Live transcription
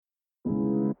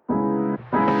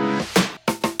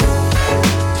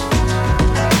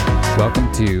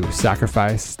Welcome to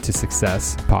Sacrifice to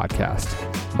Success podcast.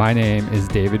 My name is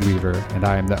David Weaver, and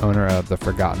I am the owner of the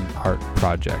Forgotten Art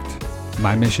Project.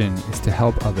 My mission is to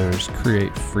help others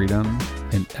create freedom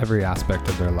in every aspect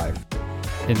of their life.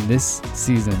 In this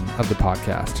season of the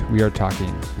podcast, we are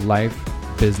talking life,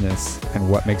 business, and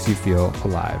what makes you feel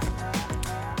alive.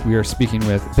 We are speaking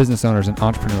with business owners and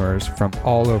entrepreneurs from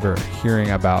all over,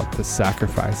 hearing about the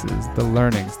sacrifices, the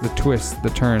learnings, the twists, the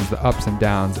turns, the ups and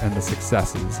downs, and the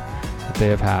successes that they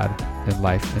have had in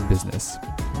life and business.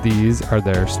 These are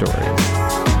their stories.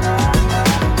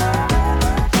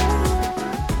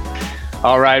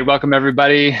 All right, welcome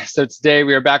everybody. So today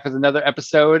we are back with another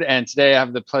episode, and today I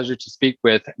have the pleasure to speak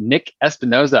with Nick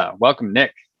Espinosa. Welcome,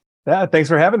 Nick. Yeah, thanks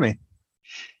for having me.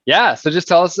 Yeah, so just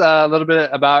tell us a little bit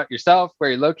about yourself,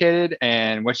 where you're located,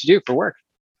 and what you do for work.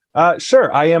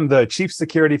 Sure. I am the chief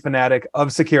security fanatic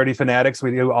of Security Fanatics.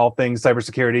 We do all things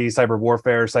cybersecurity, cyber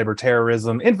warfare, cyber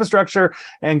terrorism, infrastructure,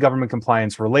 and government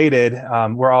compliance related.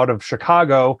 We're out of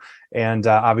Chicago, and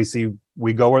obviously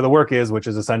we go where the work is, which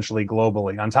is essentially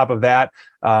globally. On top of that,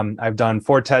 I've done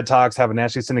 4 TED Talks, have a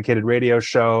nationally syndicated radio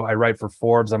show. I write for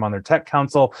Forbes. I'm on their tech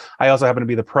council. I also happen to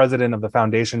be the president of the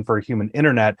Foundation for a Human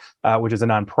Internet, which is a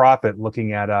nonprofit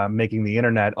looking at making the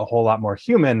internet a whole lot more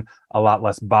human, a lot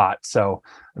less bot. So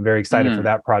I'm very excited for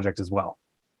that project as well.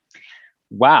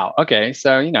 Wow. Okay.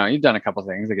 So, you've done a couple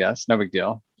things, I guess. No big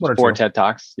deal. 4 TED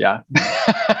Talks. Yeah.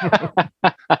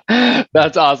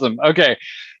 That's awesome. Okay.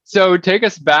 So take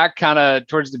us back kind of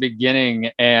towards the beginning,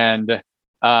 and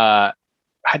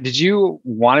did you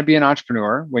want to be an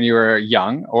entrepreneur when you were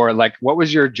young, or what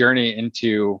was your journey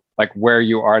into where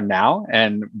you are now,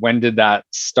 and when did that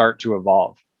start to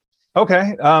evolve?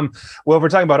 Okay. Well, if we're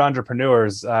talking about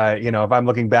entrepreneurs, if I'm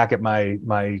looking back at my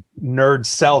nerd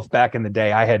self back in the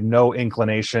day, I had no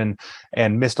inclination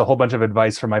and missed a whole bunch of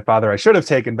advice from my father I should have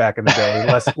taken back in the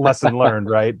day. Lesson learned,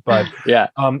 right? But yeah.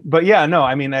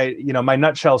 My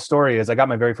nutshell story is I got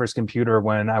my very first computer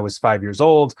when I was 5 years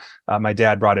old. My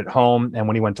dad brought it home, and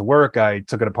when he went to work, I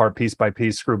took it apart piece by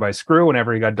piece, screw by screw.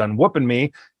 Whenever he got done whooping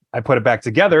me, I put it back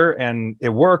together and it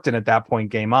worked. And at that point,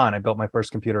 game on. I built my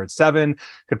first computer at 7,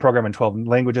 could program in 12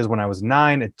 languages when I was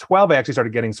 9. At 12, I actually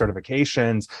started getting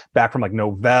certifications back from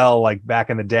Novell, back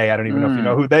in the day. I don't even know if you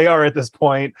know who they are at this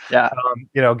point. Yeah.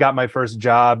 Got my first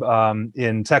job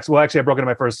in tech. Well, actually, I broke into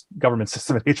my first government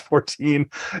system at age 14.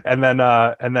 And then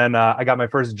I got my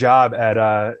first job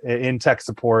in tech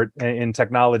support, in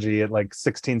technology at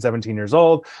 16, 17 years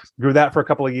old. Grew that for a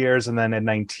couple of years. And then at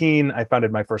 19, I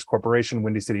founded my first corporation,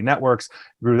 Windy City Networks,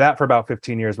 grew that for about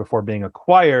 15 years before being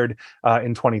acquired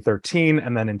in 2013.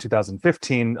 And then in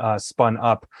 2015, spun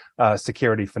up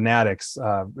Security Fanatics,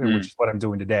 which is what I'm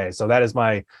doing today. So that is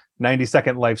my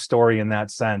 90-second life story in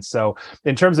that sense. So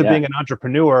in terms of being an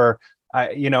entrepreneur,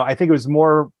 I think it was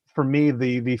more for me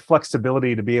the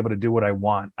flexibility to be able to do what I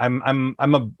want. I'm a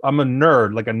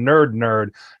nerd, a nerd,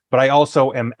 but I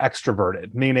also am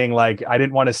extroverted, meaning I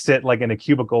didn't want to sit in a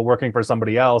cubicle working for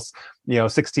somebody else,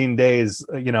 16 days,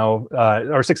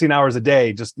 or 16 hours a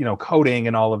day, just, coding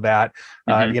and all of that.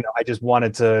 I just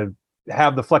wanted to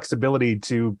have the flexibility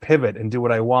to pivot and do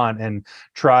what I want and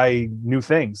try new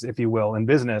things, if you will, in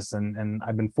business. And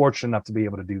I've been fortunate enough to be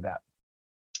able to do that.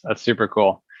 That's super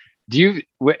cool. Do you,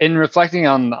 in reflecting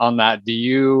on that, do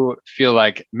you feel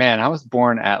man, I was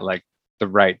born at the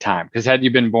right time? Because had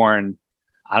you been born,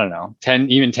 I don't know, 10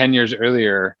 years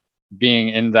earlier, being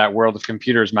in that world of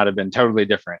computers might have been totally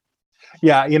different.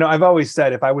 Yeah. I've always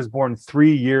said if I was born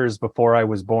 3 years before I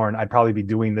was born, I'd probably be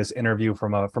doing this interview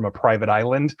from a private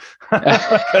island,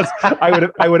 because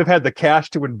I would have had the cash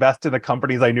to invest in the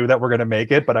companies I knew that were going to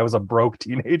make it, but I was a broke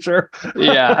teenager.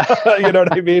 Yeah. You know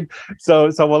what I mean?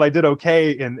 So while I did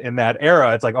okay in that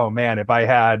era, it's oh man, if I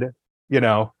had,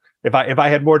 if I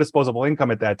had more disposable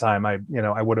income at that time, I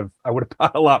would have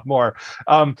bought a lot more.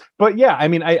 But yeah,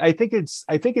 I think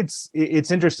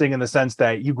it's interesting in the sense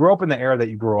that you grow up in the era that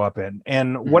you grew up in.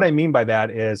 And what I mean by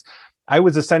that is I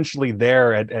was essentially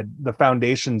there at the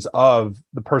foundations of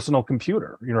the personal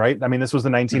computer, right? This was the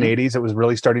 1980s. It was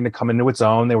really starting to come into its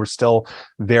own. They were still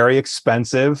very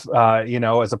expensive,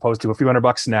 as opposed to a few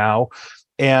 $100 now.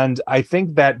 And I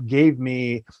think that gave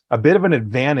me a bit of an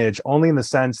advantage, only in the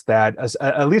sense that,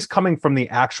 at least coming from the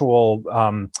actual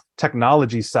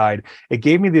technology side, it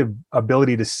gave me the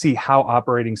ability to see how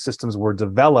operating systems were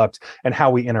developed and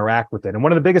how we interact with it. And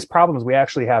one of the biggest problems we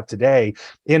actually have today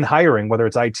in hiring, whether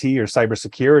it's IT or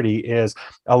cybersecurity, is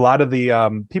a lot of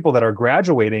the people that are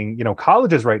graduating,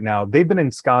 colleges right now, they've been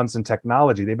ensconced in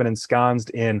technology. They've been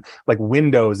ensconced in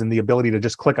Windows and the ability to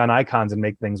just click on icons and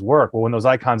make things work. Well, when those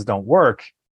icons don't work,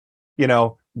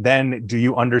 then do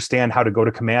you understand how to go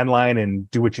to command line and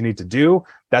do what you need to do?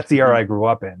 That's the era I grew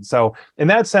up in. So in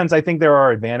that sense, I think there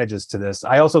are advantages to this.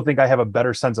 I also think I have a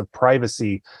better sense of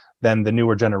privacy than the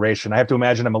newer generation. I have to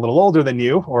imagine I'm a little older than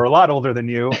you, or a lot older than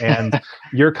you, and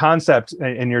your concept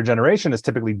in your generation is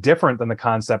typically different than the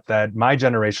concept that my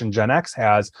generation, Gen X,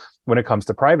 has when it comes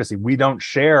to privacy. We don't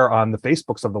share on the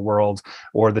Facebooks of the world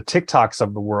or the TikToks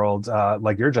of the world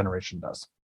like your generation does.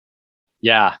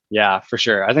 Yeah, for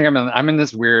sure. I think I'm in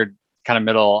this weird kind of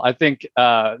middle. I think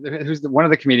one of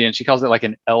the comedians, she calls it like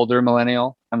an elder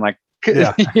millennial. I'm like,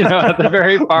 yeah. At the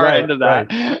very far end of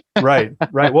that. Right.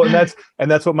 Well,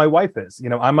 and that's what my wife is.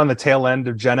 I'm on the tail end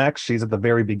of Gen X. She's at the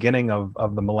very beginning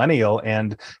of the millennial,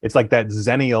 and it's like that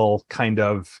zennial kind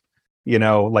of,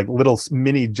 like little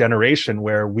mini generation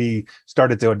where we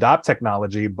started to adopt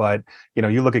technology. But,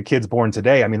 you look at kids born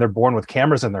today, I mean, they're born with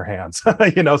cameras in their hands,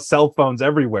 cell phones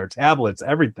everywhere, tablets,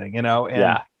 everything, and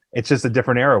it's just a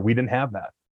different era. We didn't have that.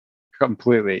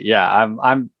 Completely. Yeah.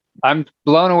 I'm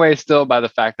blown away still by the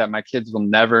fact that my kids will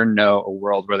never know a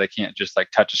world where they can't just like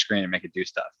touch a screen and make it do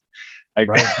stuff. Like,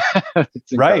 right.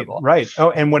 It's incredible. Right.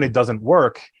 Oh, and when it doesn't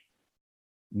work,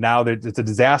 now that it's a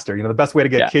disaster. The best way to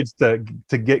get kids to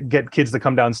get kids to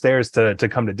come downstairs to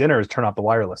come to dinner is turn off the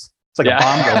wireless. It's like a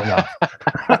bomb going off.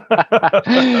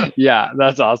 Yeah,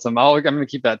 that's awesome. I'm going to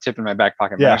keep that tip in my back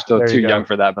pocket. I'm still too young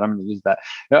for that, but I'm going to use that.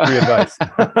 Free advice.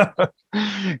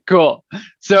 Cool.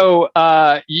 So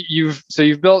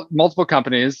you've built multiple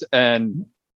companies, and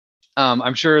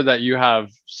I'm sure that you have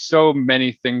so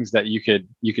many things that you could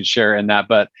share in that.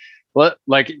 But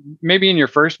like maybe in your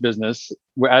first business,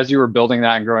 as you were building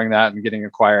that and growing that and getting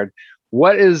acquired,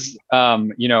 what is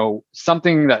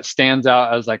something that stands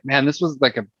out as like, man, this was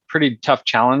like a pretty tough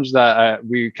challenge that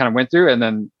we kind of went through, and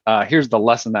then here's the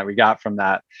lesson that we got from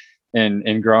that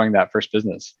in growing that first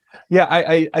business. Yeah,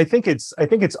 I think it's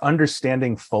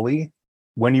understanding fully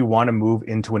when you want to move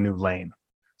into a new lane.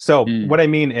 So what I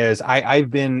mean is I've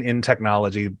been in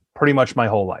technology pretty much my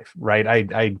whole life,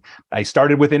 right? I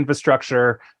started with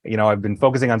infrastructure. I've been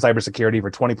focusing on cybersecurity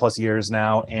for 20 plus years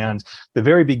now. And the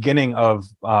very beginning of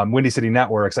Windy City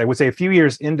Networks, I would say a few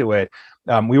years into it,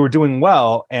 we were doing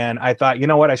well. And I thought, you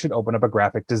know what, I should open up a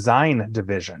graphic design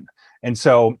division. And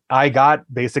so I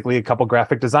got basically a couple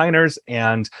graphic designers,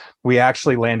 and we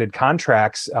actually landed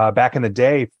contracts back in the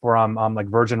day from like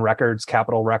Virgin Records,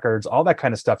 Capitol Records, all that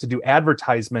kind of stuff to do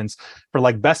advertisements for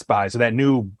like Best Buy. So that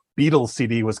new Beatles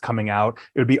CD was coming out,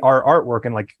 it would be our artwork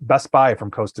in like Best Buy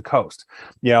from coast to coast,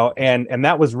 and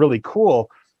that was really cool.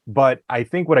 But I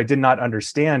think what I did not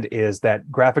understand is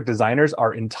that graphic designers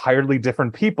are entirely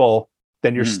different people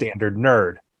than your standard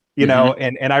nerd,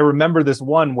 and I remember this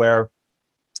one where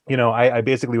I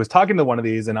basically was talking to one of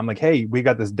these, and I'm like, hey, we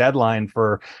got this deadline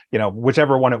for,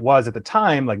 whichever one it was at the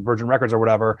time, like Virgin Records or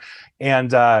whatever.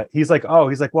 And he's like,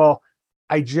 well,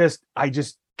 I just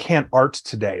can't art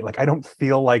today. Like, I don't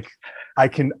feel like I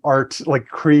can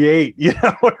create, you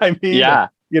know what I mean? Yeah.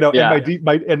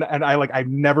 And I've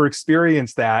never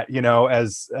experienced that,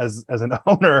 as an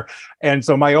owner. And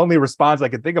so my only response I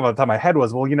could think of at the top of my head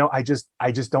was, well, I just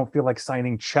don't feel like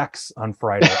signing checks on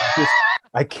Friday.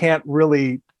 I can't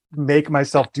really make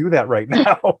myself do that right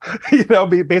now.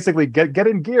 Basically get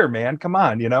in gear, man. Come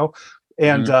on,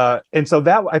 and so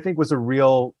that I think was a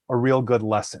real good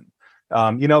lesson.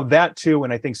 That too,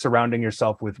 and I think surrounding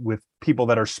yourself with people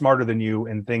that are smarter than you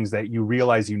and things that you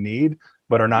realize you need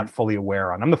but are not fully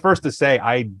aware on. I'm the first to say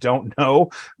I don't know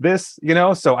this,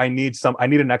 so I need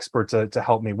an expert to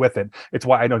help me with it. It's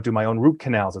why I don't do my own root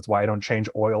canals. It's why I don't change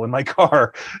oil in my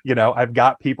car. I've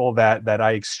got people that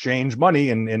I exchange money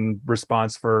in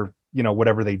response for,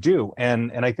 whatever they do.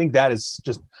 And I think that is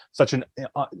just such an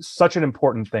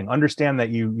important thing. Understand that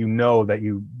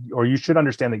you should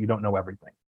understand that you don't know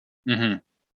everything. Mm-hmm.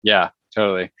 Yeah,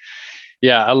 totally.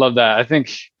 Yeah, I love that. I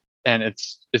think, and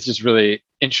it's just really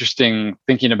interesting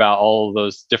thinking about all of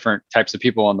those different types of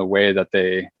people and the way that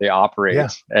they operate. Yeah.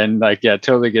 And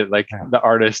totally get the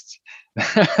artist,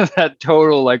 that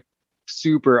total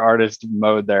super artist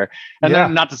mode there. And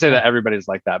then, not to say that everybody's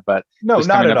like that, but no,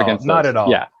 not at all.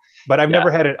 Yeah. But I've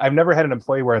never had an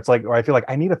employee where it's or I feel like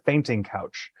I need a fainting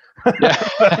couch. Yeah.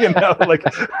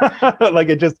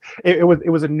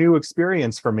 It was a new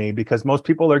experience for me, because most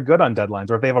people are good on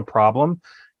deadlines, or if they have a problem,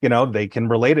 they can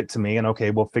relate it to me and okay,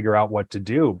 we'll figure out what to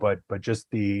do. But just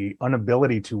the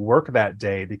inability to work that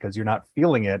day because you're not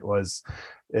feeling it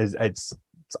it's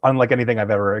unlike anything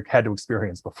I've ever had to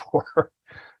experience before.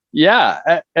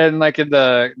 Yeah. And in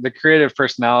the creative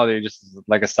personality, just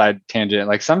like a side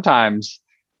tangent, sometimes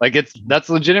that's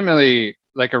legitimately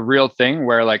a real thing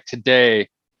where today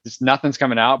just nothing's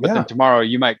coming out, but then tomorrow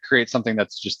you might create something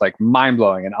that's just like mind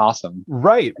blowing and awesome.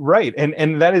 Right.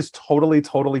 And that is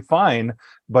totally fine.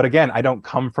 But again, I don't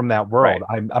come from that world.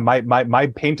 Right. My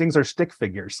paintings are stick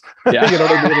figures. Yeah. You know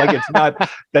what I mean? Like, it's not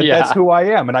that that's who I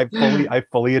am. And I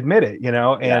fully admit it, you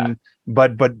know, and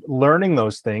but learning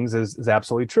those things is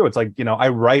absolutely true. It's like, you know, I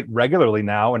write regularly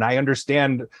now, and I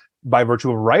understand by virtue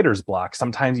of writer's block,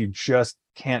 sometimes you just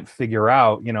can't figure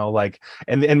out, you know, like,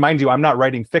 and mind you, I'm not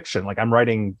writing fiction. Like, I'm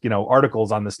writing, you know,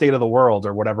 articles on the state of the world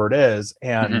or whatever it is.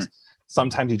 And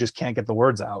sometimes you just can't get the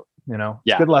words out, you know.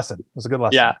 It's a good lesson. It's a good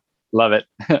lesson. Yeah. Love it.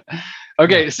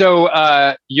 Okay.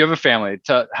 So you have a family.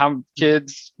 How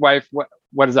kids, wife,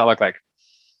 what does that look like?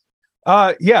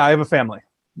 Yeah, I have a family.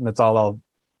 That's all I'll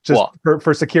just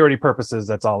for security purposes.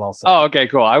 That's all I'll say. Oh, okay,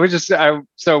 cool.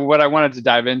 So what I wanted to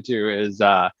dive into is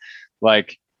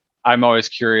like, I'm always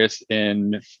curious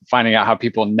in finding out how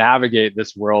people navigate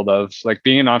this world of like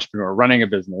being an entrepreneur, running a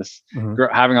business,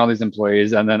 having all these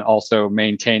employees, and then also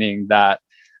maintaining that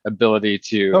ability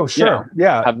to have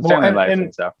the family life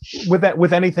and stuff.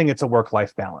 With anything, it's a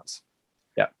work-life balance.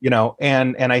 Yeah. You know,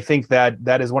 and I think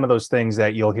that is one of those things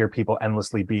that you'll hear people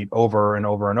endlessly beat over and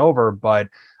over and over, but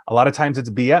a lot of times it's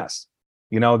BS.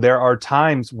 You know, there are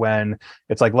times when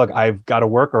it's like, look, I've got to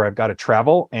work or I've got to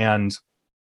travel, and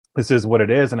this is what it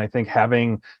is. And I think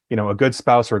having, you know, a good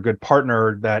spouse or a good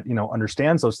partner that, you know,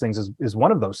 understands those things is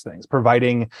one of those things,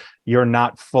 providing you're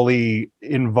not fully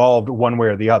involved one way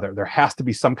or the other. There has to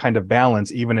be some kind of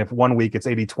balance, even if one week it's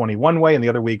 80-20 one way and the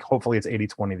other week, hopefully it's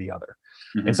 80-20 the other.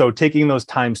 And so taking those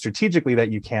times strategically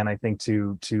that you can, I think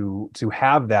to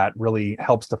have that really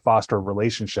helps to foster a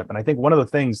relationship. And I think one of the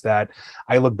things that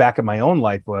I look back at my own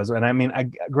life was, and I mean,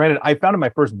 granted, I founded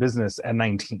my first business at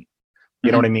 19.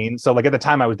 You know what I mean? So like at the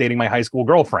time I was dating my high school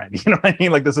girlfriend, you know what I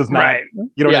mean? Like, this is not,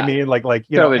 you know what I mean? Like,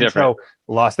 you totally know, different. So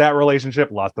lost that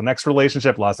relationship, lost the next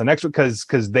relationship, lost the next,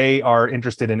 because they are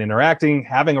interested in interacting,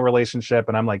 having a relationship.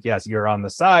 And I'm like, yes, you're on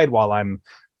the side while I'm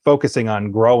focusing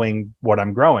on growing what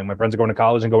I'm growing. My friends are going to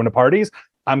college and going to parties.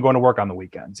 I'm going to work on the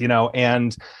weekends, you know?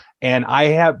 And I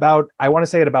have I want to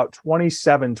say at about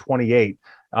 27, 28,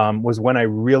 was when I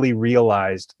really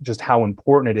realized just how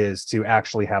important it is to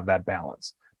actually have that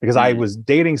balance. Because I was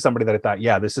dating somebody that I thought,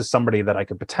 yeah, this is somebody that I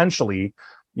could potentially,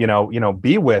 you know,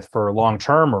 be with for long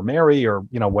term or marry or,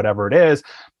 you know, whatever it is.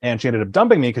 And she ended up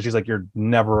dumping me because she's like, you're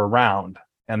never around.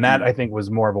 And that I think was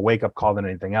more of a wake up call than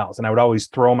anything else. And I would always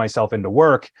throw myself into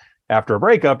work after a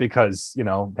breakup because, you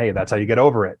know, hey, that's how you get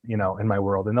over it, you know, in my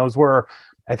world. And those were,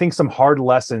 I think, some hard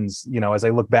lessons, you know, as I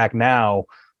look back now,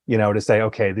 you know, to say,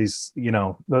 okay, these, you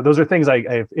know, those are things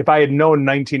if I had known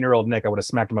 19-year-old Nick, I would have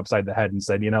smacked him upside the head and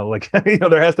said, you know, like, you know,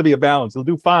 there has to be a balance. You'll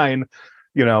do fine,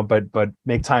 you know, but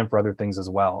make time for other things as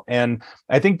well. And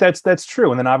I think that's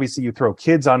true. And then obviously you throw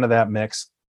kids onto that mix,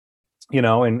 you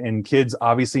know, and kids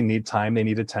obviously need time, they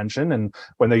need attention. And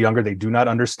when they're younger, they do not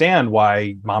understand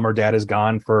why mom or dad is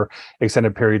gone for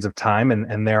extended periods of time.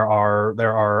 And there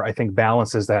are, I think,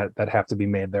 balances that have to be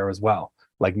made there as well.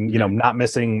 Like, you know, not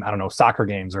missing, I don't know, soccer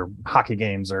games or hockey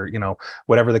games or, you know,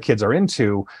 whatever the kids are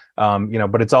into, you know,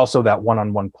 but it's also that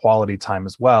one-on-one quality time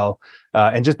as well.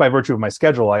 And just by virtue of my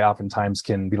schedule, I oftentimes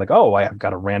can be like, oh, I have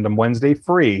got a random Wednesday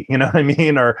free, you know what I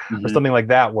mean? Or something like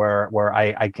that, where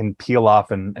I can peel off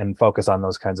and focus on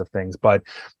those kinds of things. But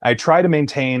I try to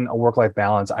maintain a work-life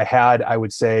balance. I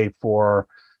would say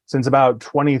since about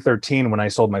 2013, when I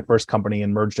sold my first company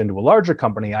and merged into a larger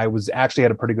company, I was actually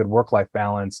had a pretty good work-life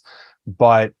balance.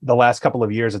 But the last couple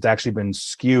of years, it's actually been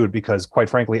skewed because, quite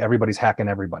frankly, everybody's hacking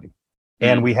everybody.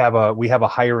 And we have a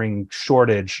hiring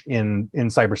shortage in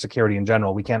cybersecurity in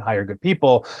general. We can't hire good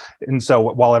people. And so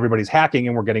while everybody's hacking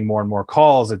and we're getting more and more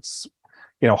calls, it's,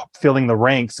 you know, filling the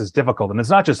ranks is difficult. And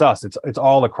it's not just us, it's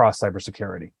all across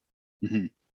cybersecurity.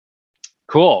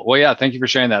 Cool. Well, yeah, thank you for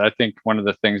sharing that. I think one of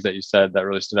the things that you said that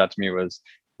really stood out to me was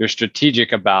you're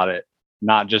strategic about it,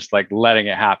 not just like letting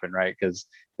it happen, right? Because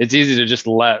it's easy to just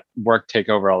let work take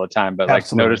over all the time, but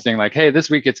like noticing like, hey, this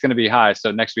week it's going to be high.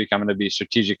 So next week I'm going to be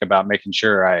strategic about making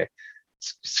sure I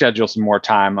schedule some more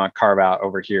time on carve out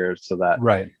over here so that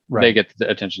they get the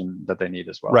attention that they need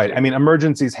as well. Right. I mean,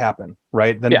 emergencies happen,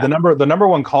 right? The number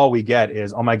one call we get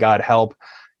is, oh my God, help.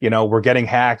 You know, we're getting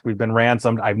hacked. We've been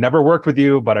ransomed. I've never worked with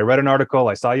you, but I read an article.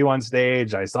 I saw you on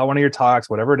stage. I saw one of your talks,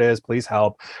 whatever it is, please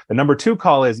help. The number two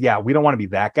call is, yeah, we don't want to be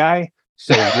that guy.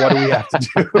 So what do we have to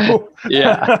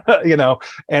do? You know,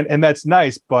 and that's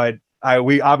nice, but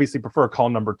we obviously prefer call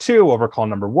number two over call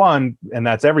number one, and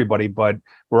that's everybody. But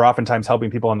we're oftentimes helping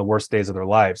people on the worst days of their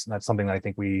lives, and that's something that I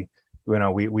think we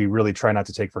really try not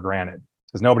to take for granted,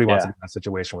 because nobody wants to be in that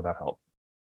situation without help.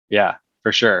 Yeah,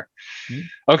 for sure. Mhm.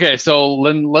 Okay, so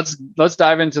Lynn, let's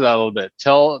dive into that a little bit.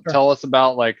 Tell Sure. us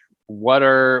about like what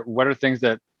are things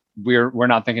that we're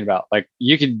not thinking about. Like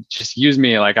you could just use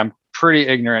me. Like I'm pretty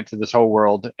ignorant to this whole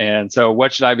world, and so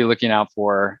what should I be looking out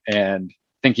for and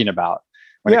thinking about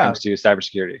when it Yeah. comes to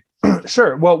cybersecurity?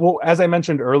 Sure. Well, as I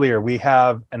mentioned earlier, we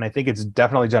have, and I think it's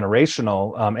definitely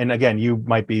generational. And again, you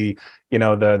might be,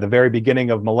 the very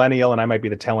beginning of millennial, and I might be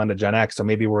the tail end of Gen X. So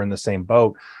maybe we're in the same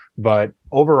boat. But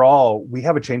overall, we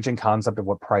have a changing concept of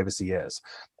what privacy is.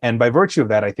 And by virtue of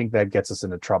that, I think that gets us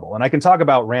into trouble. And I can talk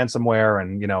about ransomware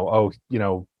and,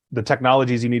 the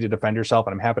technologies you need to defend yourself.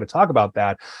 And I'm happy to talk about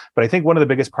that. But I think one of the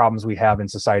biggest problems we have in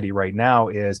society right now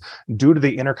is due to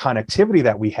the interconnectivity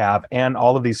that we have and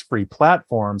all of these free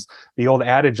platforms, the old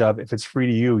adage of if it's free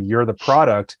to you, you're the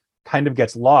product kind of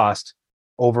gets lost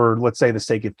over, let's say, the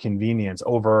sake of convenience,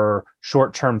 over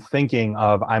short-term thinking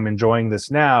of I'm enjoying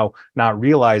this now, not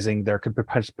realizing there could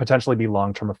potentially be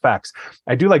long-term effects.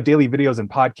 I do like daily videos and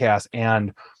podcasts,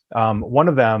 and one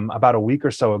of them about a week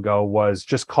or so ago was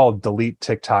just called Delete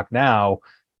TikTok Now,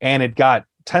 and it got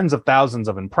tens of thousands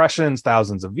of impressions,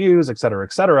 thousands of views, et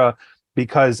cetera,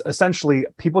 because essentially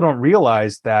people don't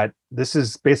realize that this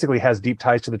is basically has deep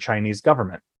ties to the Chinese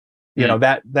government.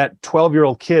 That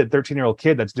 12-year-old kid, 13-year-old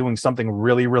kid that's doing something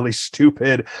really, really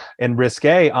stupid and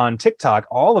risque on TikTok,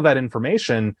 all of that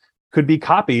information could be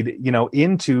copied,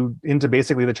 into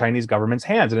basically the Chinese government's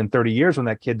hands. And in 30 years, when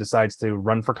that kid decides to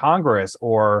run for Congress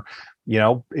or,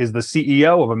 is the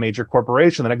CEO of a major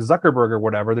corporation, the next Zuckerberg or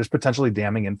whatever, there's potentially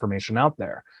damning information out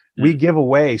there. We give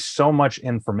away so much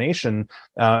information,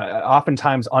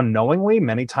 oftentimes unknowingly,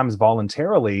 many times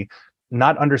voluntarily,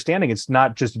 not understanding. It's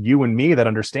not just you and me that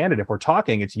understand it. If we're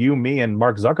talking, it's you, me, and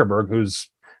Mark Zuckerberg, who's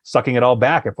sucking it all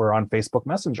back if we're on Facebook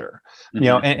Messenger.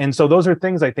 And so those are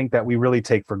things I think that we really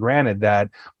take for granted, that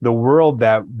the world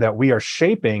that we are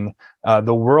shaping,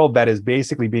 the world that is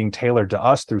basically being tailored to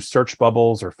us through search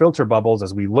bubbles or filter bubbles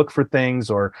as we look for things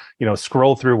or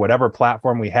scroll through whatever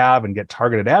platform we have and get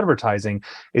targeted advertising,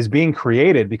 is being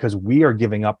created because we are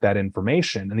giving up that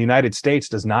information. And the United States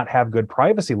does not have good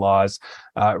privacy laws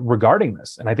regarding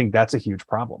this, and I think that's a huge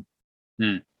problem.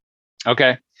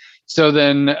 Okay. So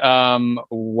then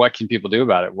what can people do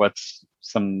about it? What's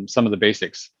some of the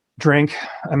basics? Drink.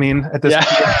 I mean, at this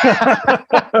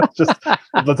point, just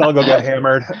let's all go get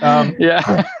hammered.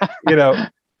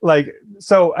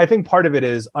 So I think part of it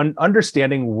is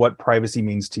understanding what privacy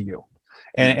means to you.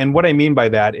 And what I mean by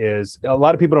that is a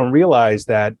lot of people don't realize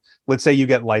that, let's say you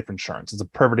get life insurance. It's a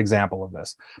perfect example of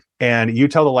this. And you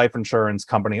tell the life insurance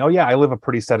company, oh yeah, I live a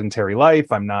pretty sedentary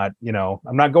life. I'm not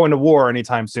going to war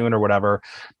anytime soon or whatever.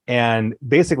 And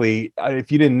basically,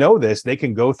 if you didn't know this, they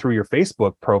can go through your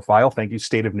Facebook profile. Thank you,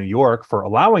 State of New York, for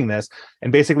allowing this,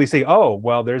 and basically say, oh,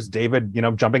 well, there's David,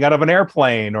 jumping out of an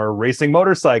airplane or racing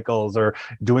motorcycles or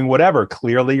doing whatever.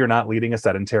 Clearly, you're not leading a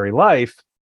sedentary life.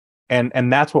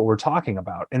 And that's what we're talking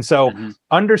about. And so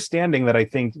understanding that, I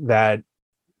think that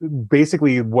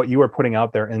basically what you are putting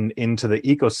out there into the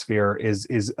ecosphere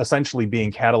is essentially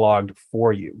being cataloged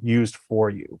for you, used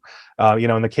for you.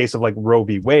 In the case of like Roe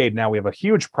v. Wade, now we have a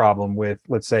huge problem with,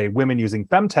 let's say, women using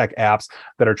femtech apps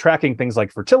that are tracking things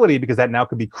like fertility, because that now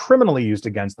could be criminally used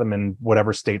against them in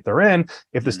whatever state they're in,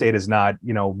 if the state is not,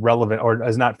 relevant or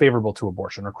is not favorable to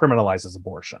abortion or criminalizes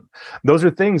abortion. Those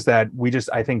are things that we just,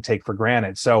 I think, take for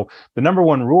granted. So the number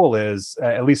one rule is,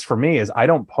 at least for me, is I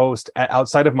don't post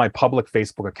outside of my public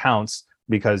Facebook accounts,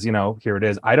 because here it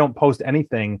is, I don't post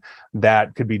anything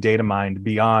that could be data mined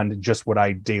beyond just what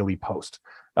I daily post.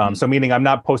 So meaning I'm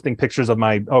not posting pictures of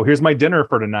here's my dinner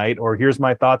for tonight, or here's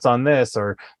my thoughts on this,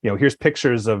 or here's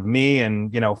pictures of me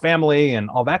and family and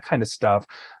all that kind of stuff.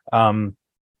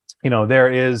 There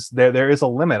is a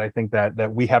limit, I think,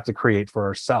 that we have to create for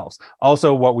ourselves.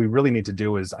 Also, what we really need to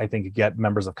do is, I think, get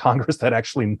members of Congress that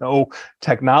actually know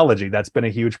technology. That's been a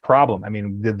huge problem. I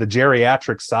mean, the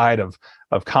geriatric side of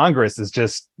Congress is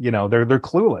just, they're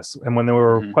clueless. And when they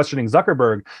were questioning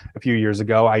Zuckerberg a few years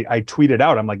ago, I tweeted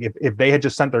out, I'm like, if they had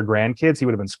just sent their grandkids, he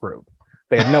would have been screwed.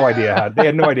 They had no idea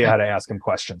how to ask him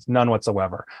questions, none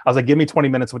whatsoever. I was like, give me 20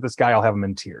 minutes with this guy, I'll have him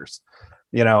in tears.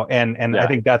 I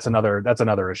think that's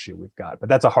another issue we've got, but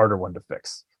that's a harder one to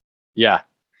fix. Yeah.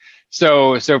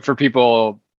 So for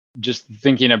people just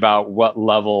thinking about what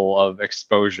level of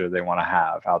exposure they want to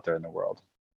have out there in the world.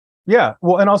 Yeah.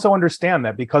 Well, and also understand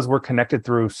that because we're connected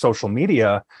through social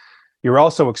media, you're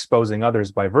also exposing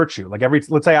others by virtue. Like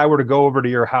let's say I were to go over to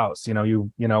your house,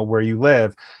 where you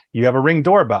live, you have a Ring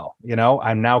doorbell,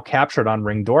 I'm now captured on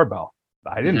Ring doorbell.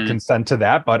 I didn't consent to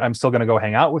that, but I'm still going to go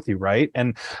hang out with you, right?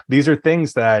 And these are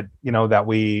things that, that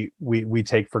we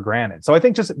take for granted. So I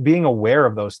think just being aware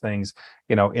of those things,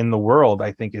 in the world,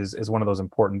 I think is one of those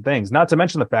important things. Not to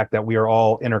mention the fact that we are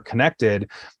all interconnected,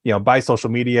 by social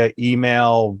media,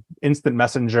 email, instant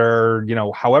messenger,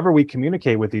 however we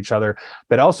communicate with each other.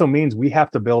 That also means we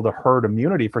have to build a herd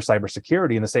immunity for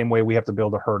cybersecurity in the same way we have to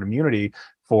build a herd immunity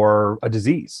for a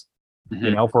disease.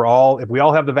 If we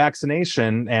all have the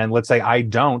vaccination, and let's say I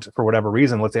don't, for whatever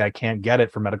reason, let's say I can't get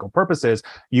it for medical purposes,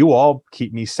 you all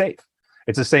keep me safe.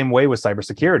 It's the same way with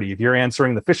cybersecurity. If you're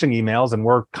answering the phishing emails and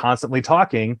we're constantly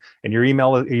talking, and your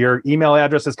email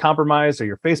address is compromised or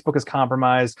your Facebook is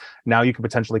compromised, now you could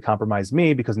potentially compromise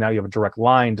me because now you have a direct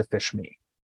line to phish me.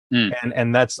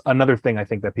 And that's another thing I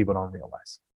think that people don't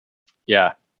realize.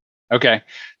 Yeah. Okay.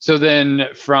 So then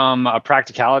from a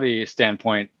practicality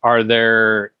standpoint, are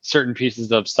there certain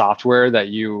pieces of software that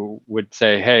you would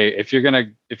say, hey, if you're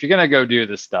going to go do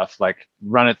this stuff, like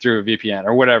run it through a VPN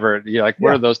or whatever,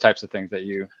 what are those types of things that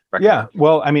you recommend? Yeah.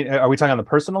 Well, I mean, are we talking on the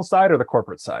personal side or the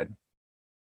corporate side?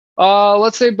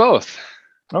 Let's say both.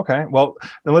 Okay. Well,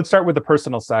 then let's start with the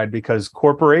personal side, because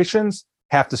corporations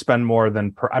have to spend more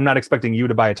than I'm not expecting you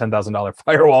to buy a $10,000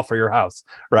 firewall for your house,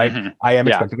 right? I am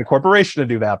expecting the corporation to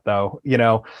do that, though,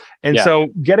 And so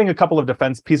getting a couple of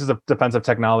pieces of defensive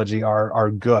technology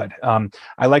are good.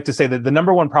 I like to say that the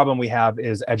number one problem we have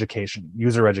is education,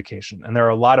 user education. And there are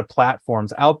a lot of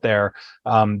platforms out there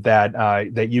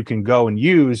that you can go and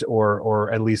use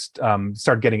or at least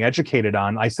start getting educated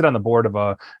on. I sit on the board of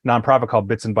a nonprofit called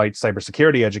Bits and Bytes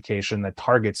Cybersecurity Education that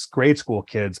targets grade school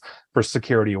kids for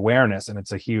security awareness, and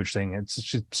it's a huge thing.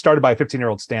 She's started by a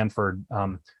 15-year-old Stanford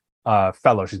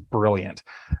fellow. She's brilliant.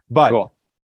 But cool.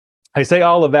 I say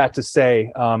all of that to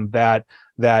say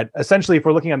that essentially, if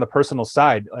we're looking on the personal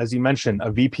side, as you mentioned, a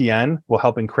VPN will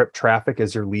help encrypt traffic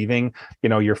as you're leaving,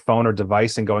 your phone or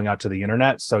device and going out to the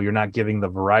internet. So you're not giving the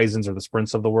Verizons or the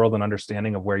Sprints of the world an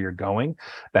understanding of where you're going.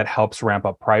 That helps ramp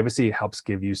up privacy. It helps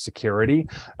give you security.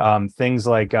 Things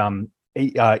like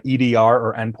EDR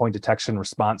or endpoint detection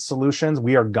response solutions.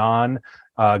 We are gone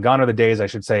are the days, I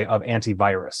should say, of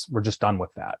antivirus. We're just done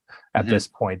with that at this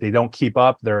point. They don't keep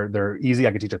up. They're easy.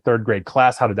 I could teach a third grade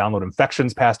class how to download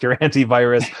infections past your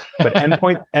antivirus. But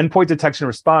endpoint detection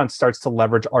response starts to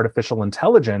leverage artificial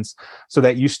intelligence so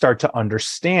that you start to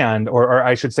understand, or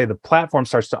I should say the platform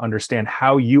starts to understand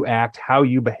how you act, how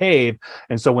you behave.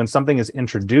 And so when something is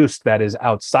introduced that is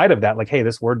outside of that, like, hey,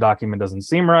 this Word document doesn't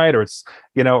seem right, or it's,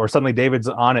 or suddenly David's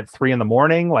on at 3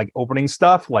 a.m, like opening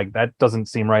stuff, like that doesn't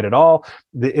seem right at all.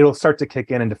 It'll start to kick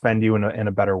in and defend you in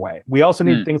a better way. We also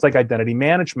need things like identity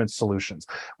management solutions.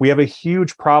 We have a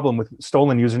huge problem with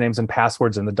stolen usernames and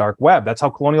passwords in the dark web. That's how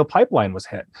Colonial Pipeline was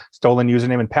hit. Stolen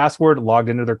username and password, logged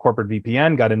into their corporate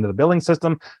VPN, got into the billing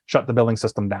system, shut the billing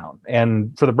system down.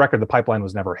 And for the record, the pipeline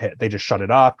was never hit. They just shut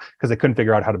it off because they couldn't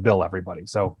figure out how to bill everybody.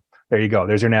 So there you go.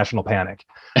 There's your national panic.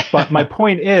 But my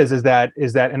point is that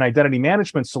an identity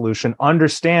management solution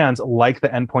understands, like the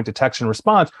endpoint detection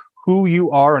response, who you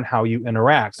are and how you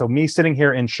interact. So me sitting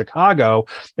here in Chicago,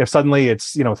 if suddenly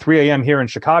it's 3 a.m. here in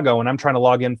Chicago and I'm trying to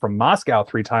log in from Moscow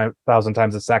 3,000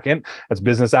 times a second, that's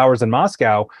business hours in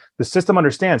Moscow, the system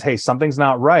understands, hey, something's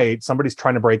not right. Somebody's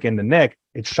trying to break into Nick.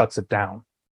 It shuts it down.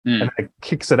 And it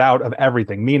kicks it out of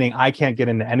everything, meaning I can't get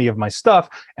into any of my stuff.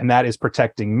 And that is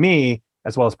protecting me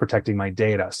as well as protecting my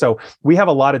data. So we have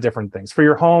a lot of different things. For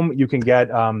your home, you can get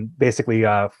basically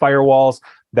firewalls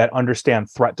that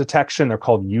understand threat detection. They're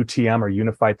called UTM, or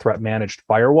Unified Threat Managed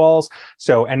Firewalls.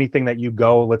 So anything that you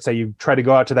go, let's say you try to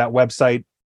go out to that website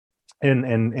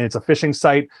and it's a phishing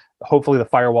site, hopefully the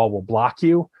firewall will block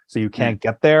you so you can't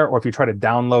get there. Or if you try to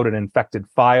download an infected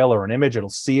file or an image, it'll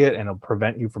see it and it'll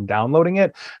prevent you from downloading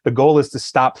it. The goal is to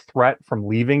stop threat from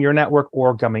leaving your network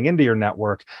or coming into your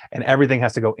network, and everything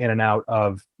has to go in and out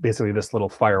of basically this little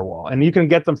firewall. And you can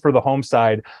get them for the home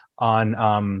side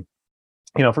on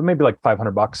for maybe like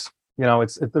 $500.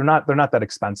 They're not that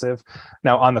expensive.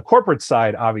 Now on the corporate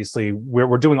side, obviously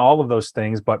we're doing all of those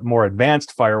things, but more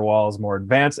advanced firewalls, more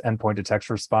advanced endpoint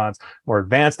detection response, more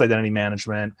advanced identity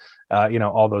management,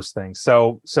 all those things.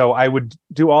 So I would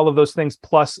do all of those things,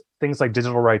 plus things like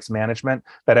digital rights management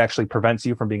that actually prevents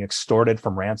you from being extorted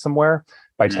from ransomware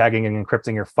by tagging and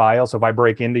encrypting your files. So if I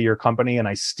break into your company and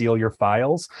I steal your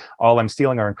files, all I'm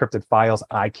stealing are encrypted files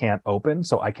I can't open,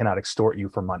 so I cannot extort you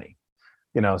for money.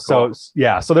 So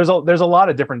there's a lot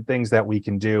of different things that we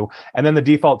can do. And then the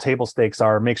default table stakes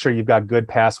are make sure you've got good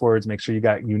passwords, make sure you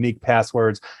got unique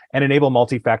passwords, and enable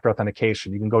multi-factor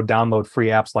authentication. You can go download free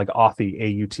apps like Authy,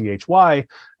 AUTHY,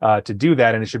 to do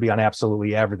that, and it should be on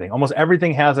absolutely everything. Almost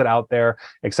everything has it out there,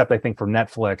 except I think for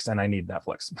Netflix, and I need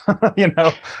Netflix.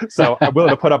 So I'm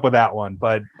willing to put up with that one.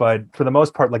 But for the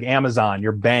most part, like Amazon,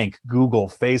 your bank, Google,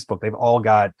 Facebook, they've all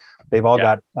got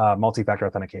multi-factor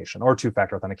authentication, or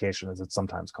two-factor authentication, as it's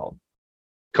sometimes called.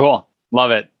 Cool.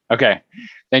 Love it. Okay.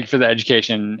 Thank you for the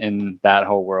education in that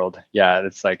whole world. Yeah.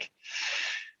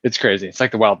 It's crazy. It's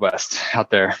like the Wild West out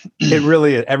there. It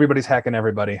really is. Everybody's hacking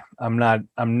everybody. I'm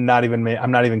not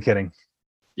even kidding.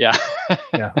 Yeah.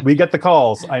 Yeah. We get the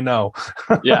calls. I know.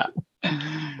 Yeah.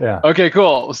 Yeah. Okay,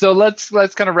 cool. So let's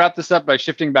kind of wrap this up by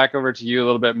shifting back over to you a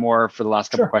little bit more for the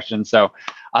last couple of questions. So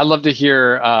I'd love to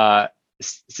hear,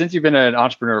 since you've been an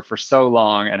entrepreneur for so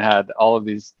long and had all of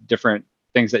these different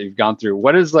things that you've gone through,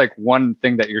 what is like one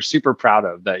thing that you're super proud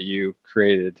of that you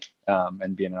created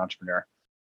and being an entrepreneur?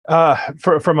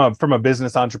 From a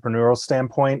business entrepreneurial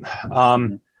standpoint,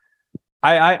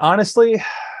 I honestly,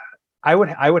 I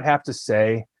would have to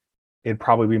say it'd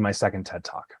probably be my second TED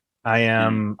Talk.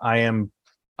 I'm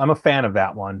a fan of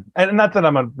that one, and not that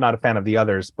I'm not a fan of the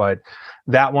others, but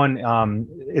that one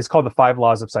is called The 5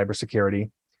 Laws of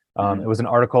Cybersecurity. It was an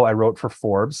article I wrote for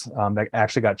Forbes that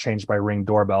actually got changed by Ring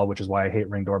Doorbell, which is why I hate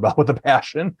Ring Doorbell with a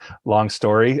passion. Long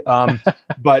story.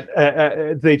 But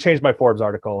they changed my Forbes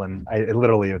article, and it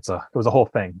was a whole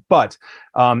thing. But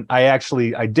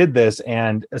I did this,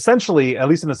 and essentially, at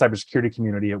least in the cybersecurity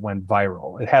community, it went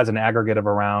viral. It has an aggregate of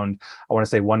around, I want to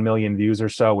say 1 million views or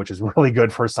so, which is really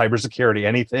good for cybersecurity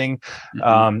anything.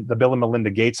 The Bill and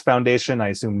Melinda Gates Foundation, I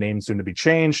assume name soon to be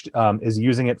changed, is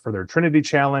using it for their Trinity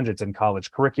Challenge. It's in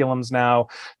college curriculums now.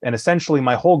 And essentially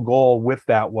my whole goal with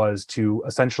that was to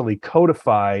essentially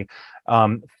codify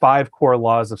 5 core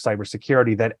laws of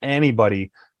cybersecurity that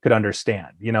anybody could understand.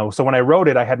 So when I wrote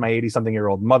it, I had my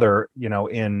 80-something-year-old mother,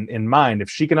 in mind. If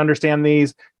she can understand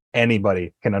these,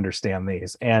 anybody can understand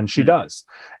these, and she does.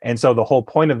 And so the whole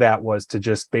point of that was to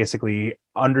just basically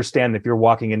understand, if you're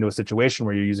walking into a situation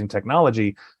where you're using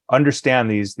technology,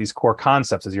 understand these core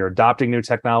concepts as you're adopting new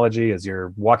technology, as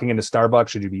you're walking into Starbucks,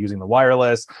 should you be using the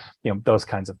wireless, those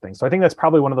kinds of things. So I think that's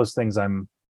probably one of those things I'm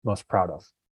most proud of.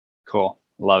 Cool.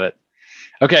 Love it.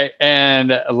 Okay.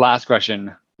 And last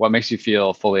question, what makes you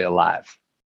feel fully alive?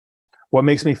 What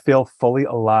makes me feel fully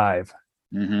alive?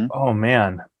 Oh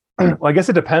man. Well, I guess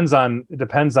it depends on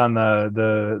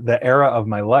the era of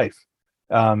my life.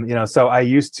 So I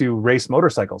used to race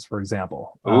motorcycles, for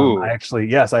example. I actually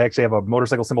have a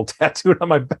motorcycle symbol tattooed on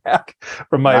my back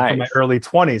from my early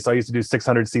 20s. So I used to do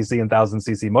 600cc and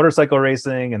 1000cc motorcycle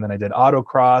racing, and then I did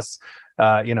autocross,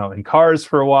 in cars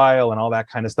for a while and all that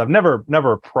kind of stuff. Never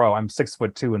a pro. I'm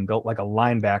 6'2" and built like a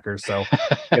linebacker. So,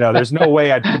 there's no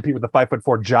way I'd compete with the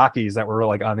 5'4" jockeys that were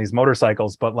like on these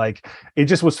motorcycles, but like, it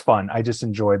just was fun. I just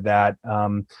enjoyed that.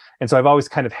 And so I've always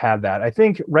kind of had that. I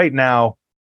think right now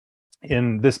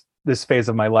in this phase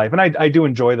of my life, and I do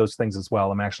enjoy those things as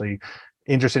well. I'm actually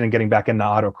interested in getting back into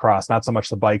autocross, not so much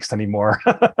the bikes anymore,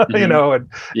 at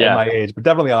my age, but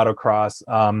definitely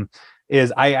autocross.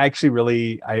 Is I actually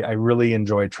really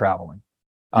enjoy traveling.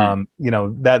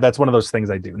 That's one of those things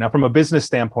I do. Now, from a business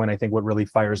standpoint, I think what really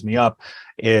fires me up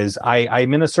is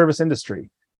I'm in a service industry,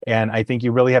 and I think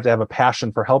you really have to have a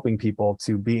passion for helping people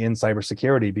to be in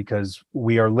cybersecurity, because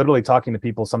we are literally talking to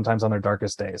people sometimes on their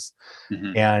darkest days.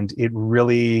 And it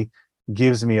really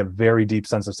gives me a very deep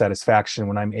sense of satisfaction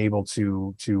when I'm able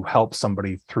to help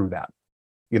somebody through that.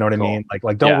 You know what I mean?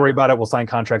 Like, don't worry about it. We'll sign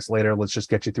contracts later. Let's just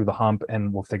get you through the hump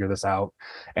and we'll figure this out.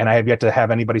 And I have yet to have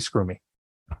anybody screw me,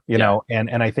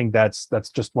 and I think that's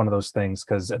just one of those things,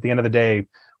 because at the end of the day,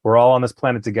 we're all on this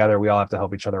planet together. We all have to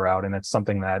help each other out. And it's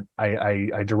something that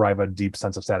I derive a deep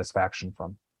sense of satisfaction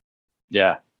from.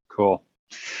 Yeah. Cool.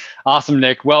 Awesome,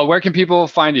 Nick. Well, where can people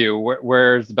find you?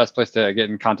 Where's the best place to get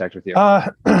in contact with you?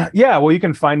 Well, you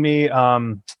can find me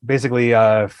basically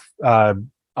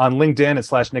on LinkedIn,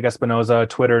 it's /Nick Espinosa,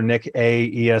 Twitter, Nick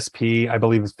A ESP. I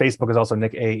believe Facebook is also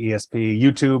Nick A ESP.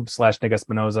 YouTube /Nick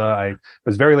Espinosa. I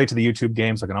was very late to the YouTube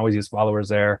game, so I can always use followers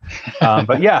there.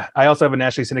 But yeah, I also have a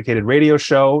nationally syndicated radio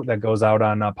show that goes out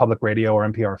on public radio or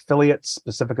NPR affiliates,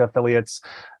 Pacifica affiliates.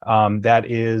 That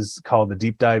is called the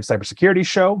Deep Dive Cybersecurity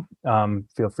Show.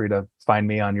 Feel free to find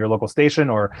me on your local station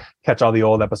or catch all the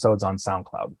old episodes on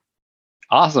SoundCloud.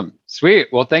 Awesome. Sweet.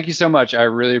 Well, thank you so much. I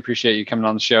really appreciate you coming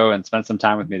on the show and spending some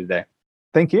time with me today.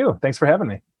 Thank you. Thanks for having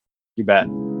me. You bet.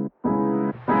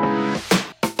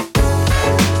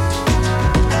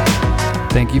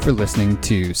 Thank you for listening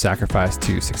to Sacrifice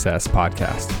to Success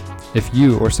podcast. If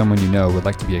you or someone you know would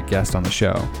like to be a guest on the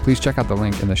show, please check out the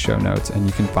link in the show notes and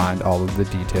you can find all of the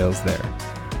details there.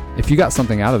 If you got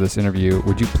something out of this interview,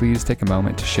 would you please take a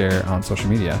moment to share on social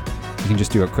media? You can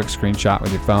just do a quick screenshot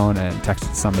with your phone and text it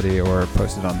to somebody or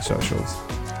post it on the socials.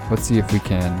 Let's see if we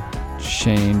can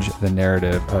change the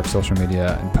narrative of social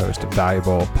media and post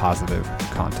valuable, positive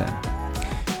content.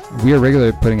 We are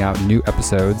regularly putting out new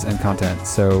episodes and content,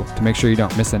 so to make sure you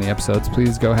don't miss any episodes,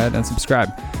 please go ahead and subscribe.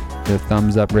 The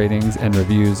thumbs up ratings and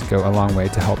reviews go a long way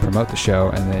to help promote the show,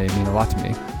 and they mean a lot to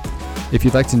me. If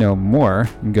you'd like to know more,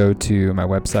 you can go to my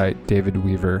website,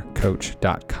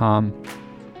 davidweavercoach.com,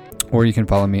 or you can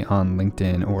follow me on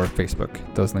LinkedIn or Facebook.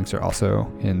 Those links are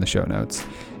also in the show notes.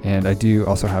 And I do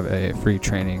also have a free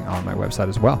training on my website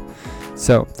as well.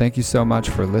 So thank you so much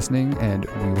for listening, and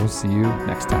we will see you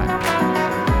next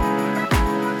time.